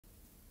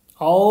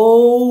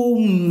Oh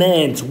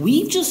man, so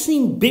we've just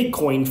seen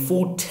Bitcoin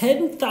fall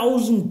 $10,000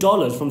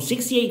 from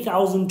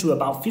 $68,000 to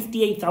about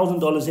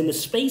 $58,000 in the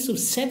space of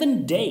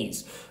 7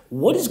 days.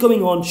 What is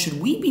going on? Should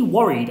we be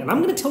worried? And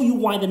I'm going to tell you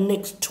why the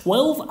next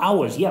 12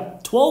 hours,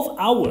 12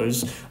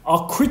 hours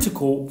are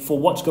critical for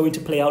what's going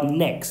to play out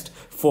next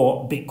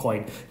for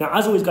Bitcoin. Now,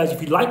 as always, guys,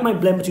 if you like my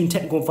blend between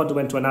technical and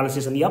fundamental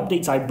analysis and the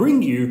updates I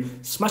bring you,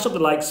 smash up the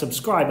like,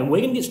 subscribe, and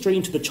we're going to get straight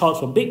into the charts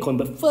for Bitcoin.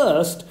 But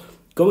first,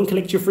 go and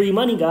collect your free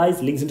money,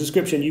 guys. Links in the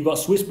description. You've got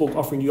Swissborg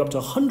offering you up to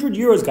 100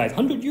 euros, guys.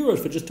 100 euros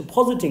for just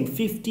depositing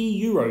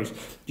 50 euros.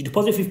 You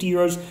deposit 50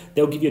 euros,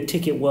 they'll give you a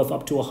ticket worth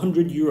up to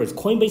 100 euros.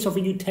 Coinbase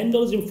offering you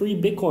 $10 in free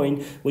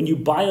Bitcoin when you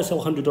buy or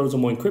sell $100 or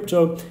more in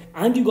crypto.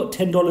 And you got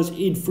 $10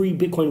 in free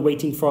Bitcoin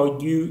waiting for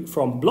you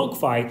from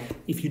BlockFi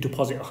if you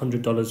deposit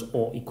 $100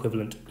 or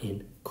equivalent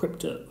in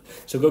crypto.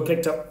 So go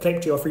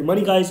collect your free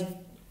money, guys.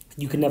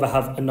 You can never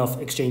have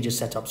enough exchanges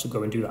set up, so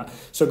go and do that.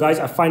 So guys,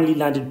 I finally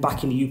landed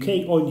back in the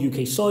UK on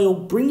UK soil,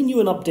 bringing you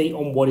an update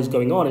on what is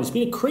going on. It's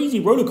been a crazy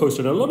roller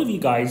coaster, and a lot of you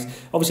guys,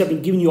 obviously I've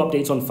been giving you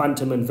updates on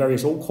Phantom and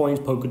various altcoins,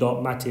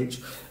 Polkadot,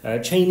 Matic,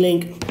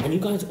 Chainlink, and you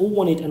guys all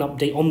wanted an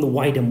update on the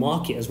wider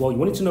market as well. You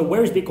wanted to know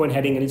where is Bitcoin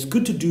heading, and it's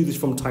good to do this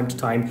from time to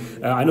time.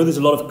 I know there's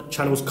a lot of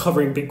channels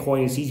covering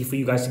Bitcoin. It's easy for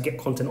you guys to get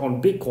content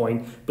on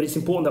Bitcoin, but it's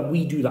important that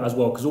we do that as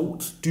well, because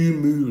alts do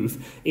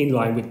move in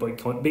line with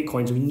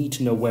Bitcoin, so we need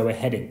to know where we're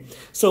heading.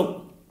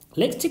 So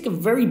let's take a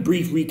very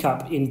brief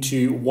recap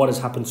into what has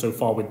happened so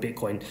far with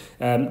Bitcoin.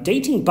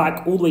 Dating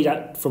back all the way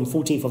from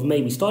 14th of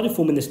May, we started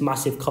forming this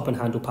massive cup and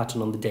handle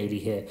pattern on the daily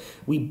here.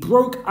 We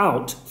broke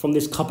out from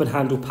this cup and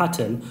handle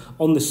pattern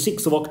on the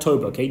 6th of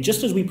October, okay,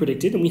 just as we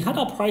predicted. And we had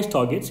our price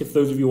targets. If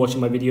those of you watching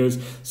my videos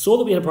saw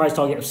that we had a price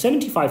target of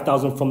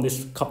 75,000 from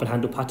this cup and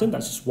handle pattern,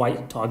 that's this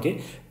white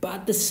target. But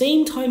at the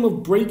same time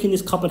of breaking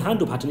this cup and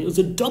handle pattern, it was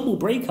a double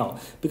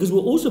breakout because we're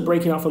also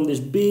breaking out from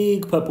this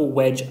big purple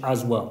wedge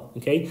as well,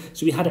 okay?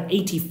 So we had an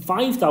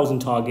 85,000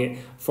 target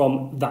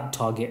from that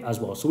target as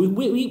well. So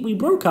we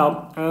broke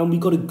out and we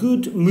got a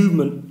good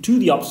movement to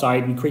the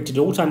upside. We created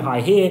an all-time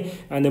high here,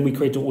 and then we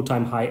created an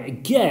all-time high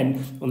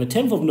again on the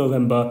 10th of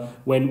November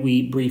when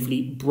we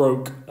briefly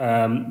broke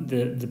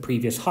the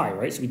previous high,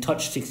 right? So we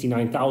touched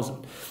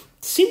 69,000.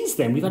 Since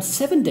then, we've had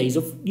 7 days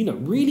of,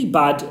 really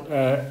bad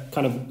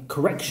kind of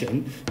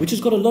correction, which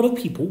has got a lot of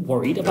people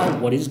worried about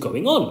what is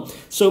going on.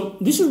 So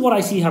this is what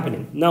I see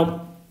happening.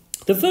 Now,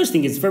 the first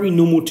thing is very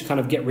normal to kind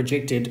of get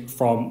rejected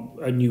from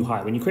a new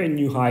high. When you create a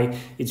new high,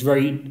 it's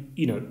very,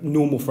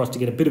 normal for us to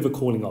get a bit of a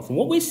calling off. And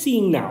what we're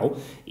seeing now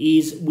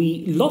is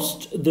we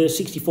lost the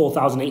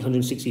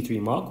 64,863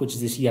 mark, which is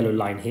this yellow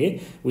line here,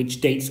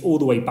 which dates all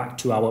the way back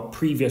to our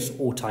previous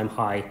all-time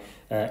high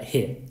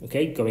here,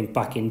 okay, going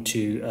back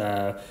into,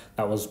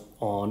 that was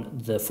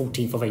on the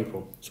 14th of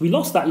April. So we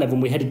lost that level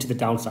and we're headed to the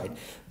downside.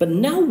 But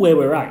now where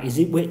we're at is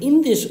we're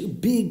in this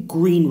big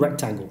green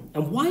rectangle.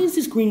 And why is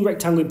this green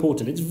rectangle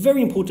important? It's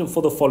very important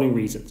for the following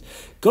reasons.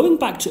 Going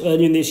back to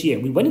earlier in this year,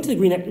 we went into the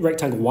green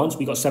rectangle once,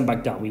 we got sent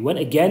back down. We went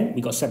again,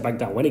 we got sent back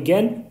down. Went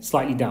again,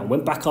 slightly down.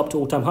 Went back up to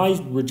all-time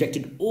highs,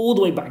 rejected all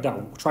the way back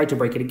down. Tried to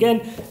break it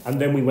again,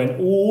 and then we went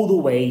all the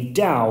way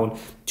down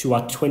to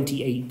our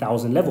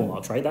 28,000 level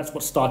marks, right? That's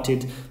what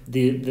started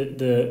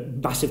the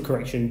massive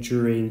correction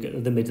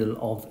during the middle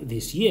of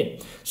this year.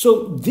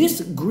 So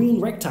this green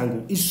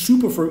rectangle is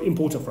super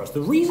important for us.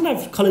 The reason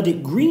I've colored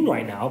it green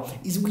right now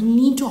is we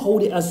need to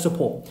hold it as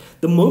support.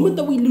 The moment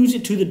that we lose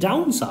it to the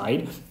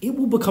downside, it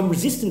will become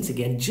resistance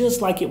again,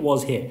 just like it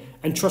was here.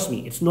 And trust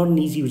me, it's not an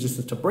easy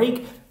resistance to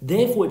break.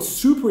 Therefore, it's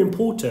super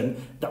important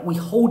that we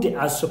hold it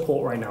as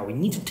support right now. We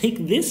need to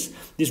take this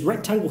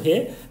rectangle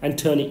here and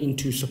turn it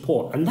into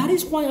support. And that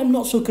is why I'm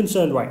not so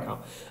concerned right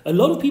now. A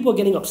lot of people are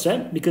getting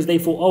upset because they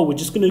thought, oh, we're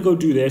just going to go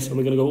do this and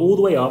we're going to go all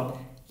the way up.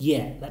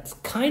 Yeah, that's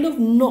kind of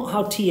not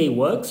how TA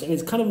works, and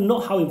it's kind of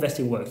not how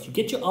investing works. You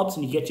get your ups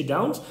and you get your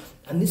downs,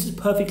 and this is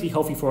perfectly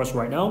healthy for us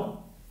right now.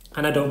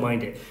 And I don't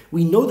mind it.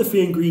 We know the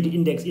fear and greed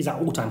index is at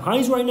all-time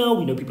highs right now.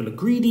 We know people are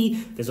greedy.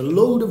 There's a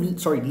load of,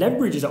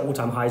 leverage is at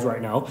all-time highs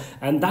right now.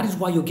 And that is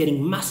why you're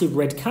getting massive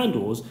red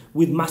candles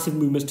with massive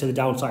movements to the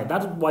downside.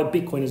 That is why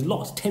Bitcoin has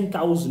lost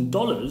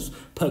 $10,000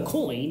 per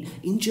coin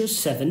in just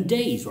 7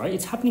 days, right?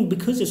 It's happening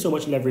because there's so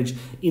much leverage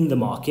in the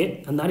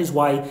market. And that is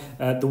why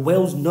the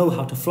whales know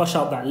how to flush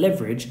out that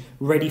leverage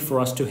ready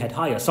for us to head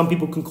higher. Some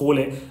people can call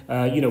it,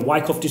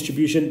 Wyckoff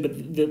distribution,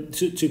 but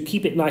to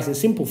keep it nice and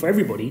simple for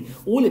everybody,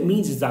 all it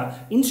means is that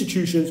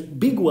institutions,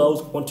 big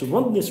whales, want to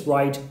run this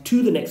ride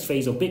to the next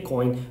phase of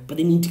Bitcoin, but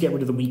they need to get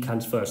rid of the weak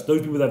hands first.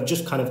 Those people that have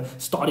just kind of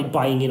started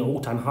buying in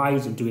all-time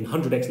highs and doing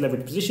 100x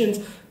leverage positions,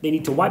 they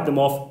need to wipe them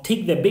off,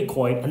 take their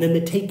Bitcoin, and then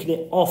they're taking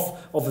it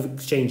off of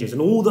exchanges.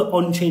 And all the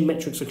on-chain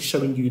metrics are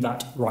showing you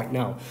that right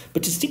now.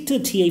 But to stick to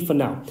the TA for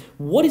now,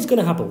 what is going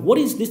to happen? What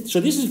is this?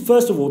 So this is,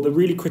 first of all, the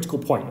really critical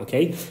point,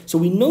 okay? So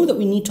we know that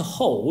we need to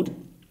hold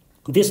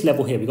this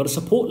level here. We've got a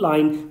support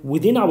line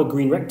within our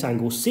green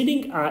rectangle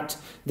sitting at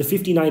the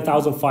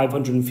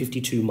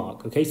 59,552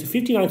 mark. Okay, so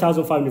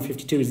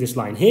 59,552 is this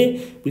line here.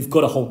 We've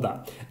got to hold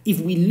that. If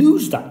we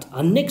lose that,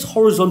 our next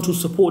horizontal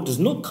support does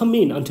not come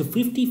in until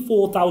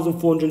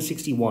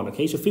 54,461,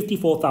 okay? So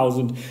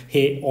 54,000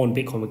 here on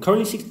Bitcoin. We're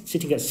currently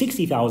sitting at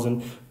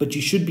 60,000, but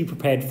you should be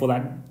prepared for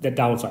that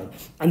downside.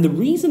 And the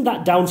reason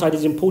that downside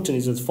is important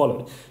is as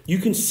follows. You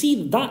can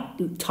see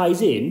that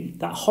ties in,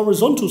 that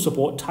horizontal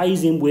support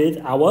ties in with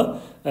our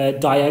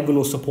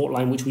diagonal support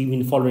line, which we've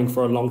been following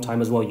for a long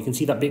time as well. You can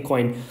see that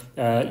Bitcoin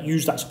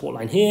used that support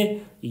line here,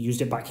 you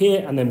used it back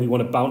here, and then we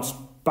want to bounce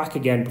back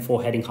again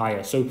before heading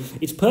higher. So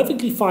it's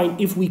perfectly fine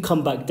if we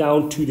come back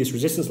down to this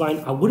resistance line.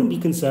 I wouldn't be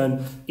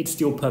concerned. It's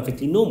still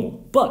perfectly normal.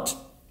 But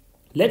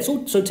let's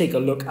also take a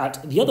look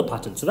at the other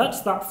pattern. So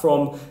that's that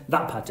from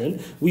that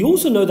pattern. We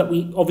also know that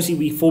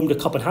we formed a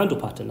cup and handle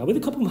pattern. Now with a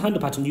cup and handle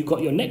pattern, you've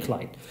got your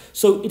neckline.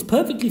 So it's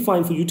perfectly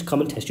fine for you to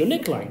come and test your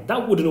neckline.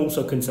 That wouldn't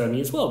also concern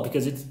me as well,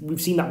 because we've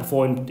seen that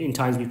before in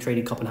times we've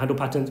traded cup and handle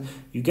patterns.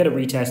 You get a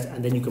retest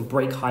and then you can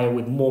break higher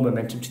with more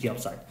momentum to the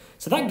upside.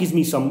 So that gives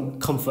me some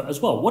comfort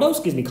as well. What else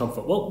gives me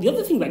comfort? Well, the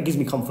other thing that gives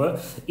me comfort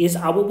is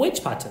our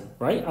wedge pattern,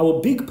 right?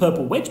 Our big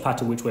purple wedge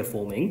pattern, which we're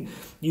forming.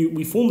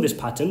 We formed this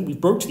pattern, we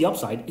broke to the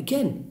upside.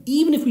 Again,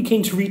 even if we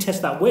came to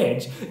retest that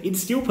wedge, it's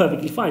still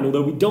perfectly fine.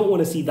 Although we don't want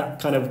to see that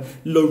kind of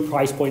low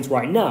price points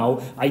right now.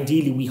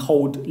 Ideally, we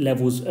hold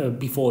levels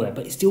before there,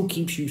 but it still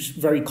keeps you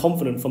very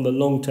confident from the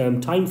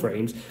long-term time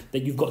frames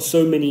that you've got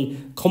so many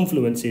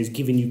confluences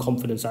giving you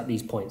confidence at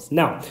these points.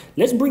 Now,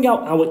 let's bring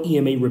out our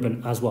EMA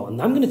ribbon as well. And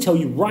I'm going to tell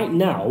you right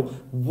now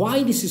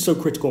why this is so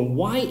critical and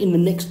why in the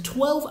next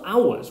 12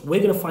 hours we're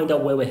going to find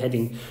out where we're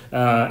heading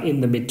in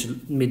the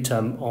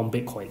midterm on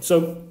Bitcoin.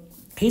 So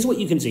here's what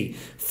you can see.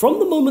 From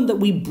the moment that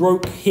we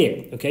broke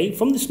here, okay,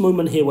 from this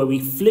moment here where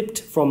we flipped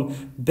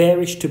from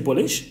bearish to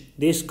bullish,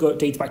 this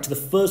dates back to the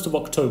 1st of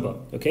October,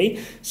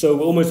 okay? So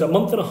we're almost a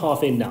month and a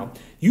half in now.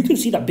 You can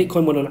see that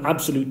Bitcoin went on an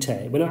absolute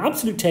tear. When an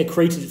absolute tear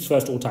created its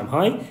first all-time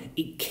high,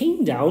 it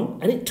came down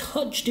and it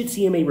touched its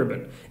EMA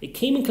ribbon. It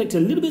came and collected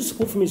a little bit of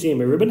support from its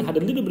EMA ribbon, had a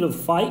little bit of a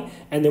fight,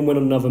 and then went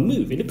on another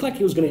move. It looked like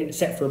it was going to get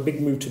set for a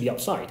big move to the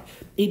upside.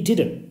 It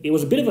didn't. It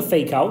was a bit of a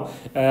fake out.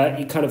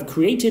 It kind of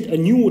created a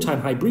new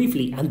all-time high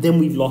briefly, and then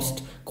we've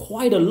lost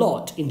quite a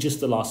lot in just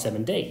the last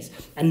 7 days.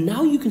 And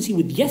now you can see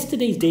with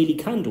yesterday's daily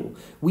candle,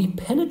 we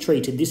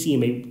penetrated this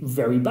EMA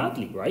very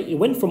badly, right? It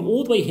went from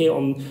all the way here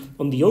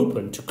on the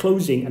open to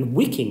closing and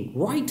wicking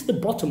right to the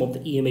bottom of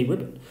the EMA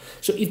ribbon.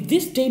 So if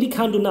this daily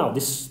candle now,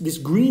 this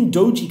green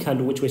doji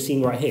candle which we're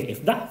seeing right here,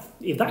 if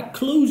that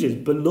closes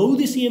below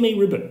this EMA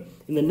ribbon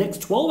in the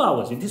next 12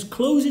 hours, if this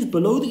closes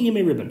below the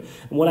EMA ribbon,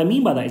 and what I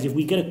mean by that is if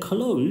we get a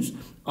close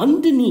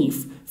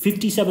underneath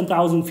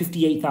 57,000,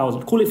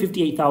 58,000, call it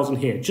 58,000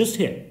 here, just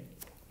here.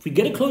 If we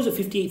get a close at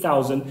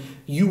 58,000,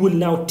 you will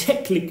now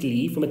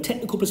technically, from a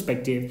technical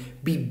perspective,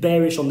 be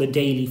bearish on the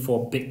daily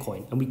for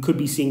Bitcoin. And we could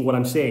be seeing what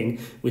I'm saying,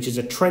 which is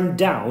a trend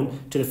down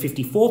to the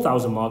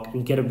 54,000 mark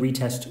and get a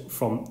retest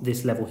from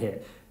this level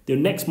here. The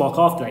next mark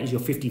after that is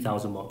your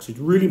 50,000 mark. So it's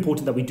really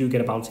important that we do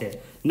get a bounce here.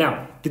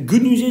 Now, the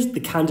good news is the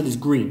candle is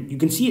green. You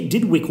can see it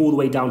did wick all the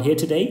way down here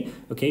today.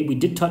 Okay, we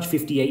did touch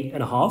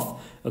 58.5.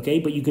 Okay,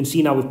 but you can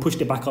see now we've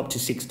pushed it back up to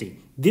 60.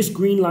 This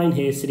green line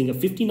here sitting at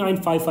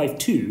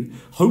 59,552.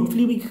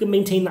 Hopefully we can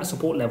maintain that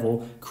support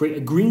level, create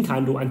a green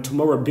candle, and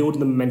tomorrow build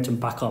the momentum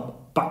back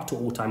up, back to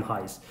all-time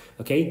highs.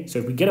 Okay, so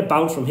if we get a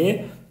bounce from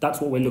here, that's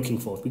what we're looking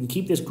for. If we can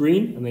keep this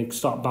green and then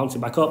start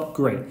bouncing back up,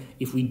 great.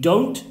 If we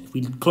don't, if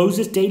we close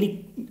this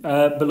daily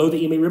below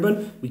the EMA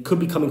ribbon, we could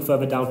be coming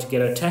further down to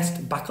get a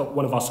test, back up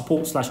one of our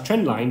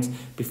support/trend lines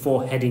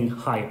before heading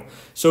higher.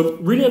 So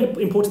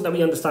really important that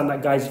we understand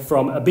that, guys,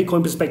 from a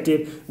Bitcoin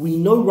perspective. We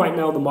know right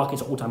now the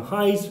market's at all-time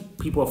highs.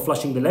 People are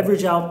flushing the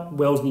leverage out.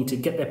 Whales need to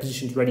get their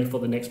positions ready for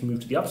the next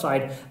move to the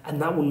upside,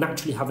 and that will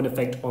naturally have an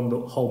effect on the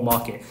whole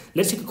market.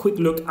 Let's take a quick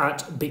look at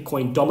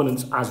Bitcoin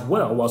dominance as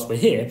well whilst we're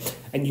here,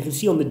 and you can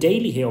see on the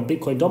daily here on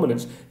Bitcoin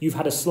dominance, you've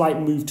had a slight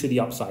move to the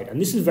upside, and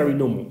this is very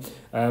normal.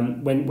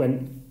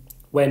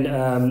 When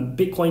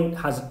Bitcoin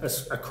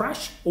has a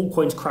crash,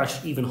 altcoins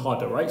crash even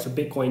harder, right? So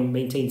Bitcoin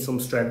maintains some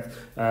strength,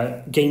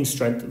 gains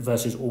strength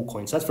versus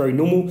altcoins. That's very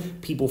normal.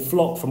 People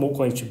flock from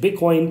altcoins to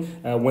Bitcoin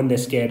when they're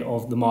scared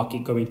of the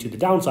market going to the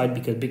downside,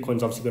 because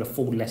Bitcoin's obviously going to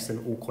fall less than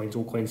altcoins.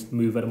 Altcoins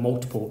move at a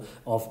multiple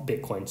of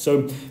Bitcoin.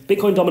 So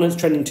Bitcoin dominance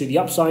trending to the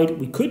upside.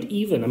 We could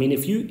even, I mean,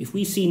 if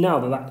we see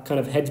now that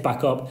kind of heads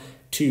back up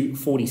to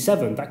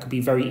 47, that could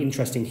be very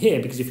interesting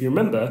here, because if you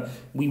remember,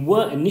 we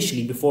were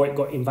initially, before it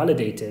got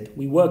invalidated,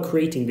 we were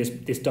creating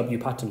this W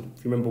pattern.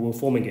 If you remember, we were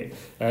forming it.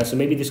 So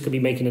maybe this could be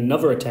making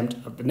another attempt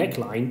at the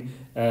neckline,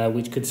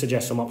 which could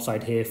suggest some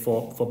upside here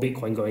for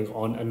Bitcoin going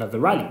on another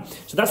rally.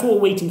 So that's what we're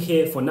waiting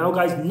here for now,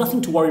 guys.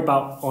 Nothing to worry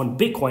about on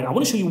Bitcoin. I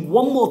want to show you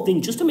one more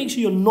thing just to make sure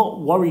you're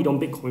not worried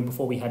on Bitcoin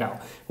before we head out.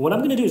 And what I'm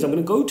going to do is I'm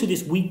going to go to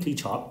this weekly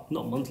chart,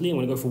 not monthly. I'm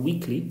going to go for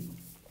weekly,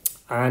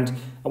 and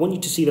I want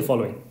you to see the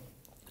following.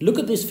 Look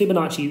at this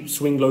Fibonacci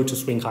swing low to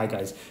swing high,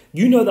 guys.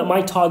 you know that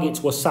my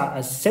targets were sat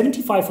as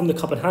 75 from the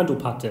cup and handle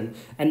pattern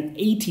and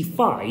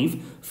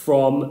 85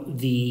 from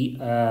the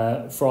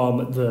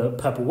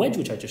purple wedge,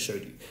 which I just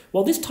showed you.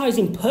 Well, this ties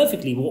in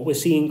perfectly with what we're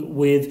seeing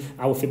with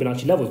our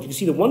Fibonacci levels. You can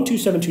see the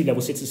 1272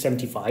 level sits at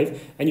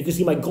 75, and you can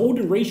see my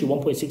golden ratio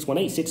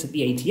 1.618 sits at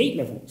the 88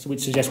 level, so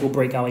which suggests we'll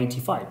break our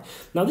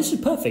 85. Now, this is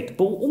perfect,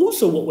 but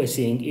also what we're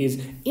seeing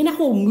is in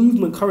our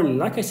movement currently,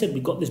 like I said,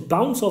 we've got this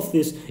bounce off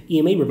this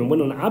EMA ribbon,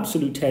 went on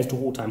absolute tears to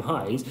all-time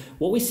highs.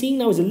 What we're seeing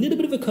now is a little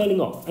bit of a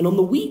curling off, and on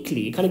the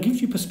weekly, it kind of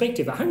gives you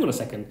perspective that, hang on a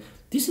second,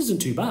 this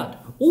isn't too bad.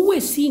 All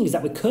we're seeing is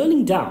that we're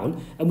curling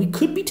down, and we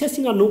could be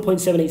testing our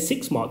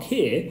 0.786 mark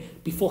here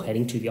before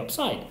heading to the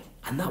upside.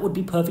 And that would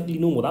be perfectly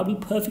normal. That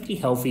would be perfectly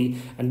healthy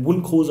and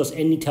wouldn't cause us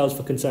any tales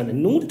for concern. And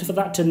in order for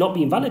that to not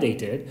be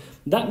invalidated,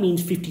 that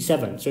means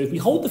 57. So if we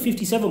hold the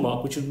 57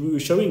 mark, which we were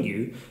showing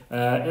you,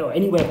 or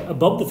anywhere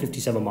above the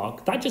 57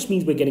 mark, that just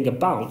means we're getting a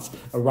bounce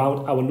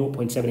around our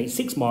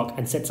 0.786 mark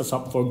and sets us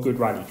up for a good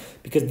rally.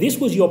 Because this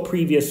was your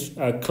previous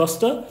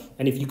cluster.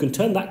 And if you can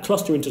turn that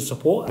cluster into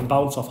support and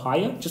bounce off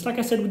higher, just like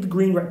I said with the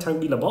green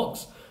rectangular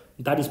box,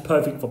 that is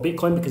perfect for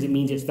Bitcoin because it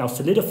means it's now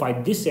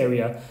solidified this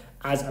area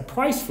as a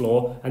price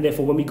floor, and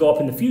therefore when we go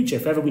up in the future,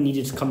 if ever we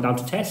needed to come down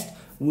to test,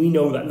 we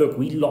know that, look,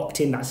 we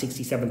locked in that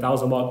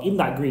 67,000 mark in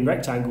that green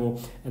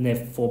rectangle, and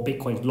therefore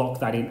Bitcoin's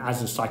locked that in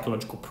as a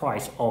psychological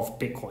price of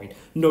Bitcoin.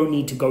 No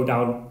need to go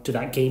down to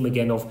that game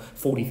again of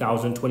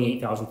 40,000,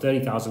 28,000,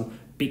 30,000.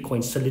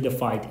 Bitcoin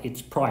solidified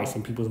its price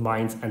in people's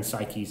minds and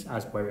psyches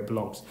as where it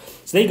belongs.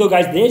 So there you go,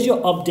 guys. There's your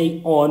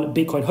update on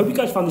Bitcoin. Hope you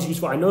guys found this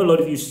useful. I know a lot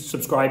of you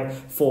subscribe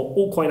for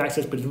altcoin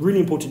access, but it's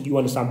really important you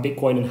understand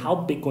Bitcoin and how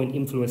Bitcoin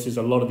influences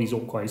a lot of these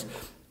altcoins.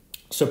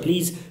 So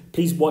please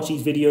watch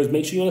these videos.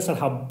 Make sure you understand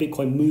how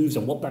Bitcoin moves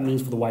and what that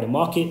means for the wider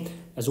market.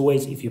 As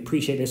always, if you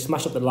appreciate this,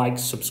 smash up the like,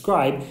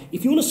 subscribe.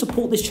 If you want to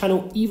support this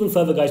channel even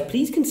further, guys,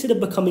 please consider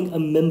becoming a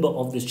member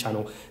of this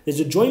channel. There's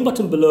a join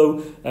button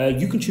below.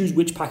 You can choose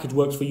which package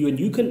works for you, and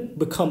you can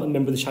become a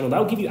member of the channel. That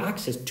will give you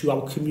access to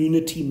our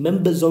community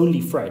members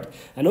only thread.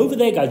 And over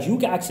there, guys, you'll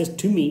get access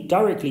to me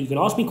directly. You can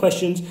ask me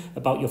questions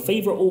about your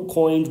favorite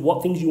altcoins,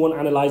 what things you want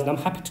analyzed, and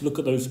I'm happy to look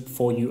at those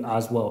for you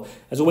as well.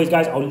 As always,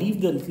 guys, I'll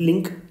leave the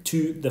link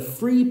to the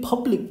free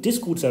public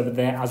Discord server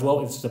there as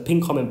well. It's a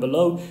pinned comment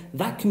below.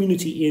 That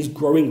community is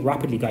growing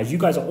rapidly, guys. You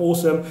guys are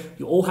awesome.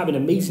 You're all having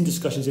amazing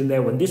discussions in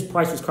there. When this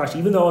price was crashed,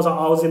 even though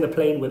I was in the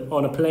plane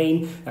on a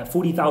plane at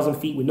 40,000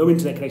 feet with no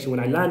internet connection, when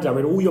I landed, I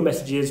read all your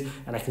messages,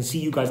 and I can see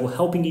you guys were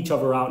helping each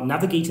other out,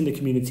 navigating the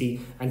community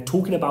and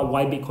talking about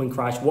why Bitcoin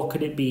crashed, what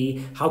could it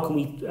be, how can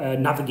we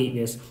navigate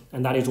this,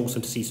 and that is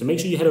awesome to see. So make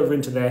sure you head over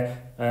into there,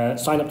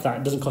 sign up to that.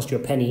 It doesn't cost you a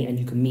penny, and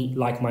you can meet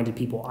like-minded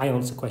people. I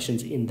answer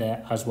questions in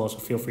there as well, so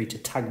feel free to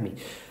tag me.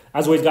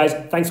 As always, guys,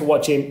 thanks for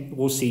watching.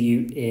 We'll see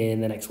you in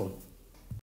the next one.